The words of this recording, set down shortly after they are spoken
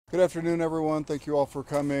Good afternoon, everyone. Thank you all for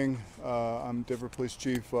coming. I'm Denver Police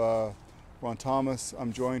Chief Ron Thomas.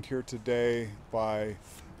 I'm joined here today by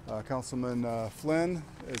Councilman Flynn,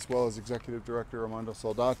 as well as Executive Director Armando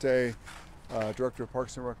Soldate, Director of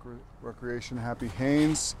Parks and Recreation Happy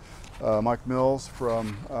Haynes, Mike Mills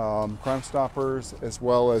from Crime Stoppers, as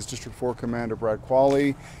well as District 4 Commander Brad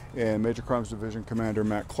Qualley and Major Crimes Division Commander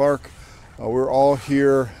Matt Clark. We're all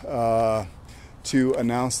here to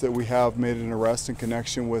announce that we have made an arrest in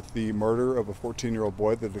connection with the murder of a 14-year-old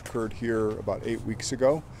boy that occurred here about 8 weeks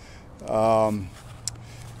ago.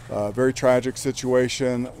 Very tragic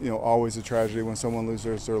situation. Always a tragedy when someone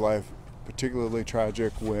loses their life. Particularly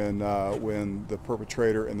tragic when the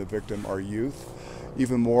perpetrator and the victim are youth.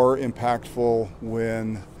 Even more impactful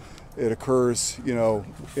when it occurs, in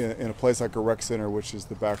a place like a rec center, which is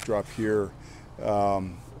the backdrop here.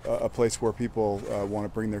 A place where people want to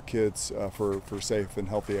bring their kids for safe and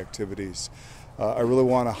healthy activities. I really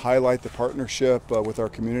want to highlight the partnership with our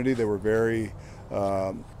community. They were very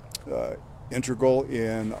integral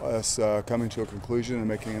in us coming to a conclusion and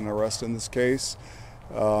making an arrest in this case.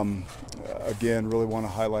 Again, really want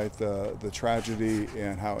to highlight the tragedy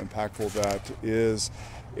and how impactful that is.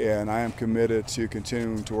 And I am committed to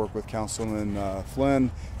continuing to work with Councilman Flynn,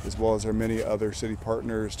 as well as our many other city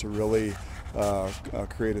partners, to really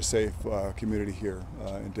create a safe community here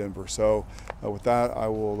in Denver. So with that, I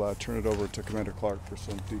will turn it over to Commander Clark for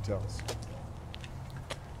some details.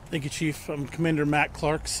 Thank you, Chief. I'm Commander Matt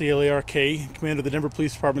Clark, CLARK, Commander of the Denver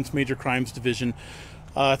Police Department's Major Crimes Division.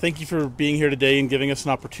 Thank you for being here today and giving us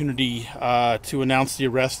an opportunity to announce the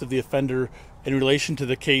arrest of the offender in relation to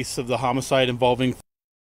the case of the homicide involving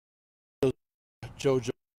JoJo.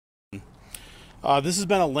 This has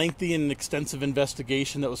been a lengthy and extensive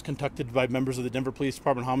investigation that was conducted by members of the Denver Police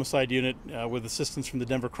Department Homicide Unit with assistance from the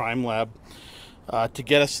Denver Crime Lab to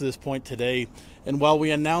get us to this point today. And while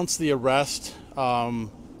we announced the arrest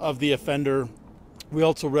of the offender, we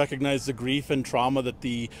also recognize the grief and trauma that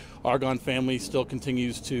the Aragon family still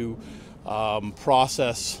continues to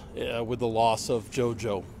process with the loss of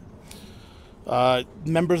JoJo.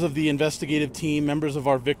 Members of the investigative team, members of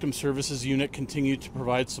our victim services unit continue to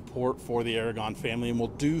provide support for the Aragon family, and will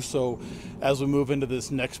do so as we move into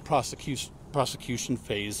this next prosecution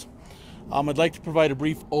phase. I'd like to provide a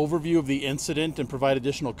brief overview of the incident and provide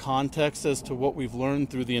additional context as to what we've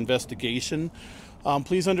learned through the investigation.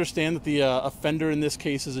 Please understand that the offender in this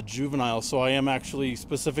case is a juvenile, so I am actually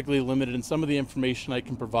specifically limited in some of the information I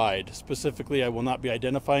can provide. Specifically, I will not be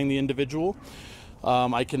identifying the individual.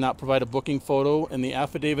 I cannot provide a booking photo, and the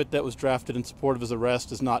affidavit that was drafted in support of his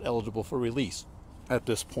arrest is not eligible for release at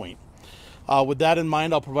this point. With that in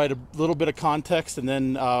mind, I'll provide a little bit of context, and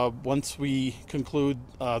then once we conclude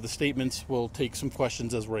the statements, we'll take some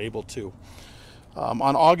questions as we're able to.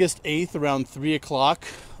 On August 8th, around 3 o'clock,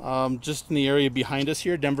 just in the area behind us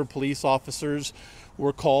here, Denver police officers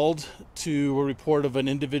were called to a report of an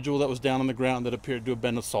individual that was down on the ground that appeared to have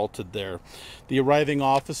been assaulted there. The arriving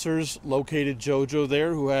officers located JoJo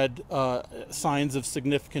there, who had signs of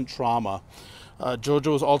significant trauma.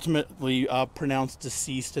 JoJo was ultimately pronounced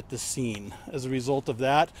deceased at the scene. As a result of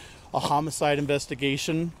that, a homicide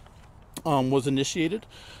investigation was initiated.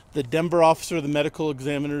 The Denver officer of the medical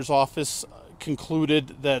examiner's office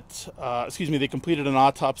concluded that, they completed an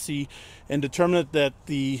autopsy and determined that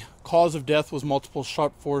the cause of death was multiple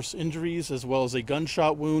sharp force injuries as well as a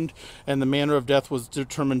gunshot wound, and the manner of death was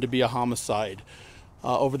determined to be a homicide.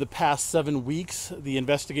 Over the past 7 weeks, the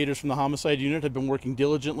investigators from the homicide unit have been working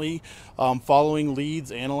diligently, following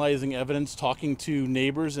leads, analyzing evidence, talking to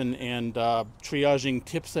neighbors, and triaging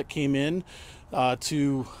tips that came in,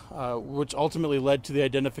 which ultimately led to the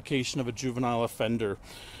identification of a juvenile offender.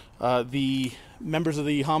 The members of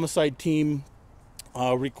the homicide team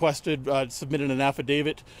submitted an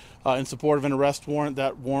affidavit in support of an arrest warrant.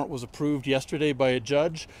 That warrant was approved yesterday by a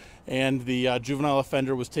judge, and the juvenile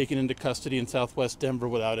offender was taken into custody in Southwest Denver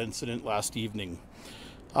without incident last evening.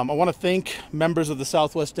 I want to thank members of the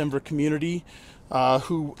Southwest Denver community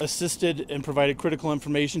who assisted and provided critical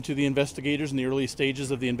information to the investigators in the early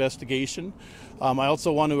stages of the investigation. I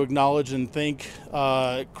also want to acknowledge and thank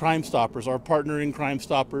Crime Stoppers, our partner in Crime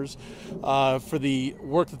Stoppers, for the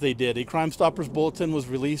work that they did. A Crime Stoppers bulletin was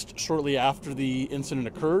released shortly after the incident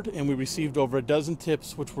occurred, and we received over a dozen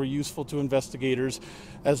tips which were useful to investigators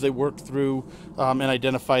as they worked through and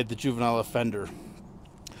identified the juvenile offender.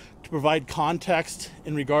 To provide context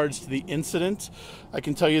in regards to the incident, I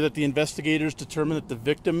can tell you that the investigators determined that the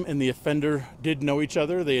victim and the offender did know each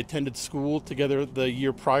other. They attended school together the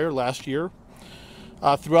year prior, last year.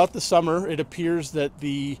 Throughout the summer, it appears that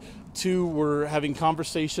the two were having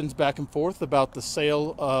conversations back and forth about the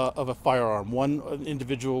sale of a firearm. One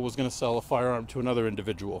individual was going to sell a firearm to another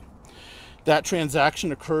individual. That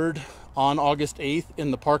transaction occurred on August 8th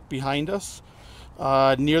in the park behind us,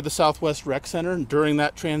 near the Southwest Rec Center. And during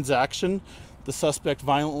that transaction, the suspect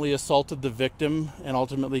violently assaulted the victim and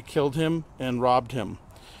ultimately killed him and robbed him.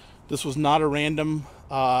 This was not a random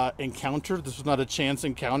encounter. This was not a chance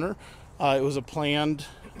encounter. It was a planned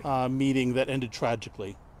meeting that ended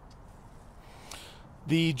tragically.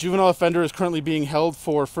 The juvenile offender is currently being held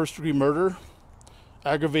for first-degree murder,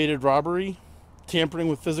 aggravated robbery, tampering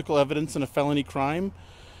with physical evidence in a felony crime,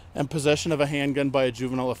 and possession of a handgun by a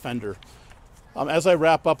juvenile offender. As I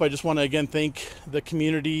wrap up, I just want to again thank the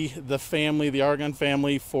community, the family, the Aragon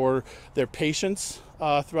family, for their patience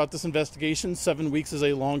throughout this investigation. 7 weeks is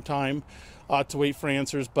a long time to wait for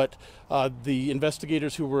answers, but the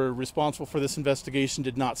investigators who were responsible for this investigation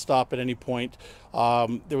did not stop at any point.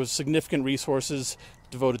 There was significant resources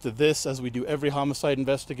devoted to this, as we do every homicide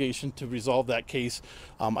investigation, to resolve that case,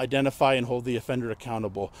 identify and hold the offender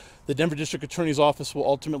accountable. The Denver District Attorney's Office will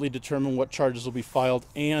ultimately determine what charges will be filed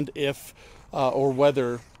and if or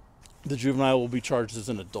whether the juvenile will be charged as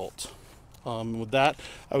an adult. With that,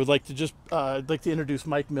 I would like to I'd like to introduce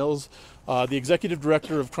Mike Mills, the Executive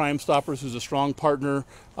Director of Crime Stoppers, who's a strong partner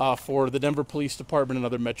for the Denver Police Department and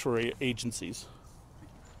other metro agencies.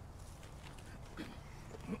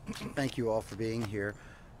 Thank you all for being here.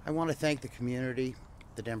 I want to thank the community,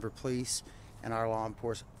 the Denver Police, and our law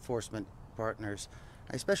enforcement partners.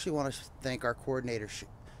 I especially want to thank our coordinator,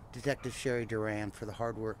 Detective Sherry Duran, for the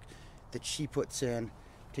hard work that she puts in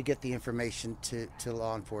to get the information to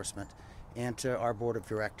law enforcement, and to our board of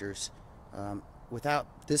directors.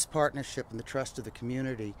 Without this partnership and the trust of the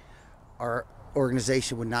community, our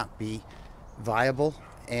organization would not be viable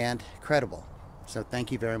and credible. So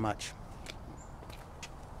thank you very much.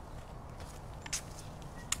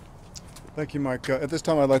 Thank you, Mike. At this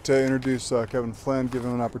time, I'd like to introduce Kevin Flynn, give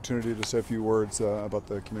him an opportunity to say a few words about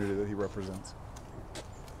the community that he represents.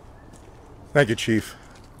 Thank you, Chief.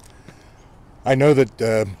 I know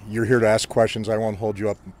that you're here to ask questions. I won't hold you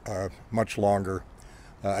up much longer.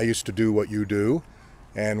 I used to do what you do,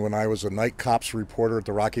 and when I was a night cops reporter at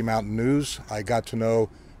the Rocky Mountain News, I got to know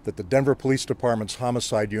that the Denver Police Department's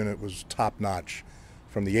homicide unit was top-notch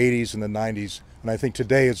from the 80s and the 90s, and I think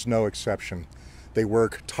today is no exception. They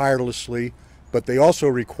work tirelessly, but they also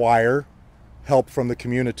require help from the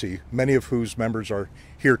community, many of whose members are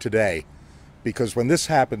here today. Because when this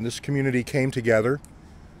happened, this community came together.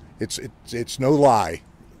 It's no lie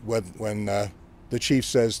when the chief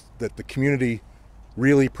says that the community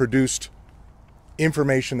really produced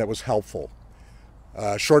information that was helpful.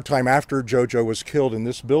 A short time after JoJo was killed in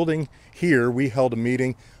this building here, we held a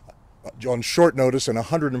meeting on short notice, and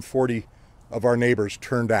 140 of our neighbors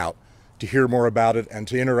turned out to hear more about it and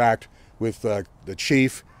to interact with the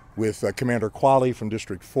chief, with Commander Qualley from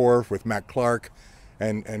District 4, with Matt Clark,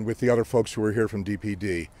 and with the other folks who were here from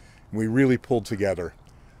DPD. And we really pulled together.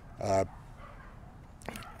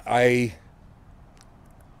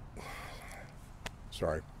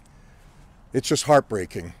 Sorry. It's just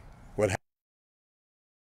heartbreaking what happened.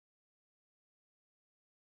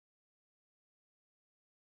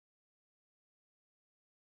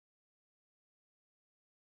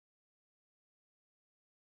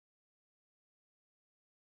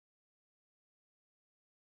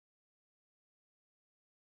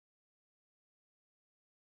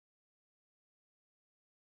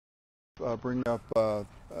 Bring up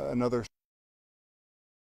another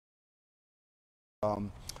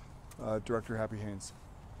Director Happy Haynes.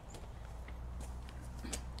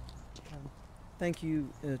 Thank you,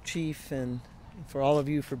 Chief, and for all of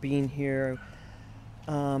you for being here.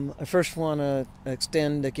 I first want to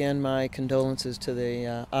extend again my condolences to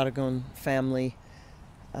the Aragon family.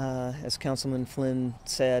 As Councilman Flynn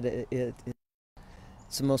said,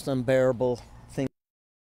 it's the most unbearable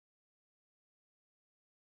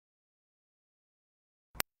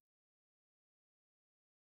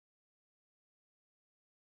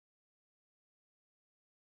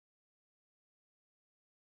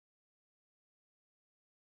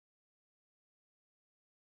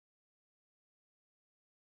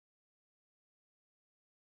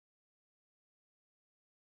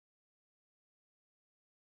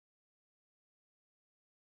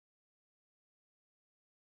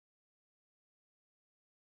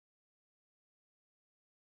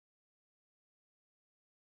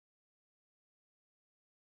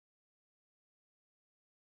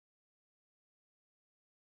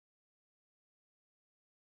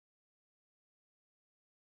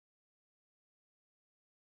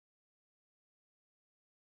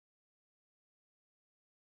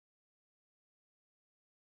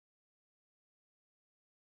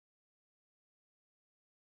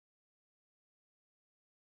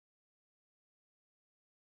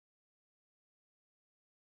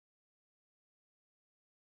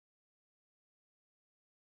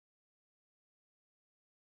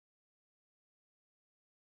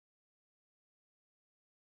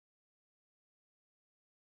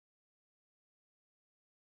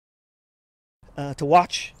to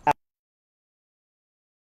watch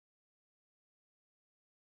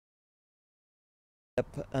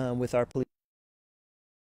with our police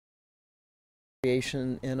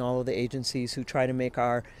and all of the agencies who try to make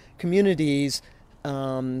our communities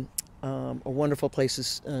wonderful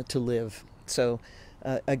places to live. So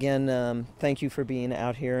again, thank you for being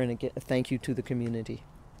out here, and again, thank you to the community.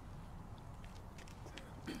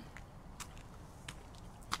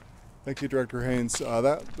 Thank you, Director Haynes.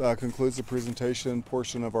 That concludes the presentation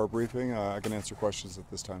portion of our briefing. I can answer questions at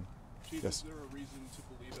this time. Chief, Yes. is there a reason to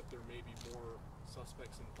believe that there may be more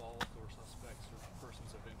suspects involved or suspects or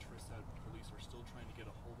persons of interest that police are still trying to get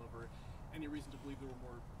a hold of, or any reason to believe there were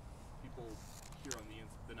more people here on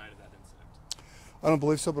the night of that incident? I don't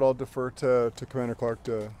believe so, but I'll defer to Commander Clark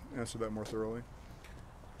to answer that more thoroughly.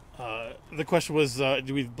 The question was,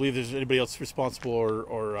 do we believe there's anybody else responsible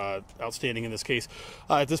or outstanding in this case?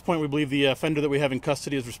 At this point, we believe the offender that we have in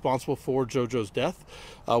custody is responsible for JoJo's death.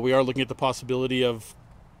 We are looking at the possibility of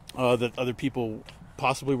that other people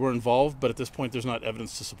possibly were involved, but at this point, there's not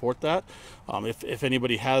evidence to support that. If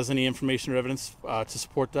anybody has any information or evidence to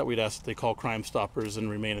support that, we'd ask that they call Crime Stoppers and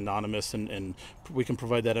remain anonymous, and we can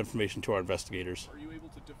provide that information to our investigators. Are you able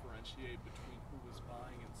to differentiate between who was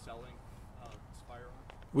buying and selling this firearm?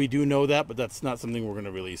 We do know that, but that's not something we're going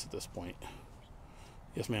to release at this point.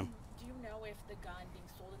 Yes, ma'am. Do you know if the gun being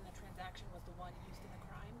sold in the transaction was the one used in the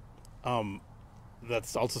crime?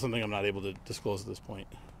 That's also something I'm not able to disclose at this point.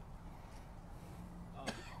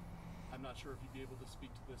 I'm not sure if you'd be able to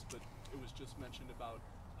speak to this, but it was just mentioned about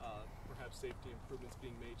perhaps safety improvements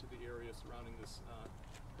being made to the area surrounding this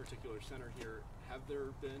particular center here. Have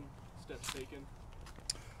there been steps taken?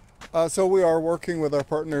 So we are working with our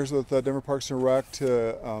partners with Denver Parks and Rec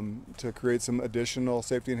to create some additional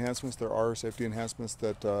safety enhancements. There are safety enhancements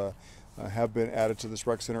that have been added to this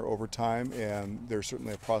rec center over time, and there's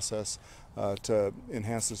certainly a process to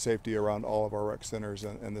enhance the safety around all of our rec centers,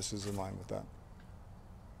 and this is in line with that.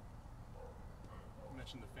 You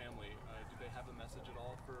mentioned the family. Do they have a message at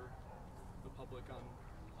all for the public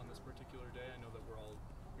on this particular day? I know that we're all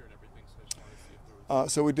hearing everything, so I just wanted to see if there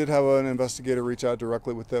was... So we did have an investigator reach out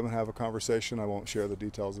directly with them and have a conversation. I won't share the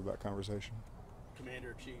details of that conversation.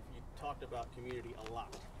 Commander, Chief, you talked about community a lot,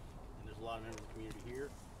 and there's a lot of members of the community here,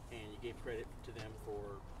 and you gave credit to them for,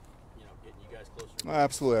 getting you guys closer.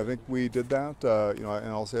 Absolutely, I think we did that. And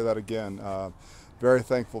I'll say that again. Very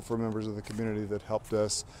thankful for members of the community that helped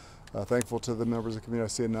us. Thankful to the members of the community. I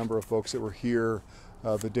see a number of folks that were here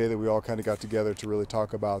the day that we all kind of got together to really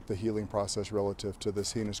talk about the healing process relative to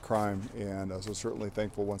this heinous crime, and so certainly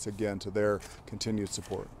thankful once again to their continued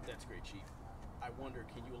support. That's great, Chief. I wonder,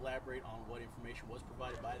 can you elaborate on what information was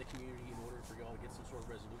provided by the community in order for y'all to get some sort of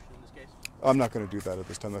resolution in this case? I'm not going to do that at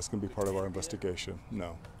this time. That's going to be part of our investigation.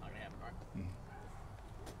 No. Not going to happen, all right?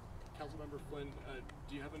 Councilmember Flynn,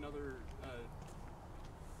 do you have another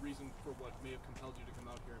reason for what may have compelled you to come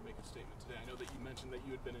out here and make a statement today? I know that you mentioned that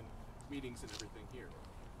you had been in meetings and everything here.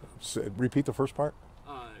 Repeat the first part.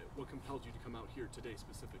 What compelled you to come out here today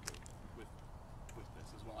specifically with this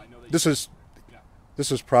as well? I know that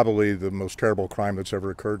This is probably the most terrible crime that's ever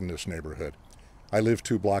occurred in this neighborhood. I live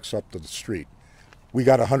 2 blocks up the street. We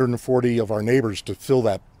got 140 of our neighbors to fill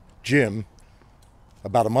that gym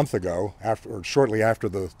about a month ago, shortly after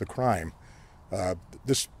the crime.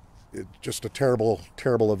 This is just a terrible,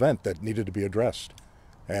 terrible event that needed to be addressed.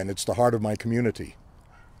 And it's the heart of my community.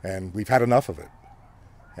 And we've had enough of it.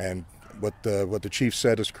 And what the chief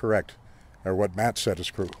said is correct, or what Matt said is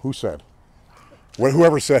correct. Who said?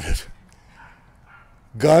 Whoever said it.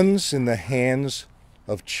 Guns in the hands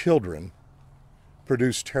of children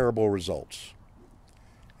produce terrible results.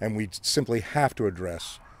 And we simply have to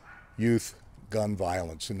address youth gun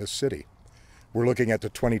violence in this city. We're looking at the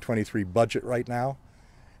 2023 budget right now,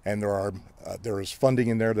 and there is funding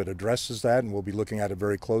in there that addresses that, and we'll be looking at it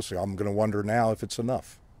very closely. I'm going to wonder now if it's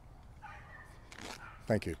enough.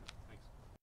 Thank you.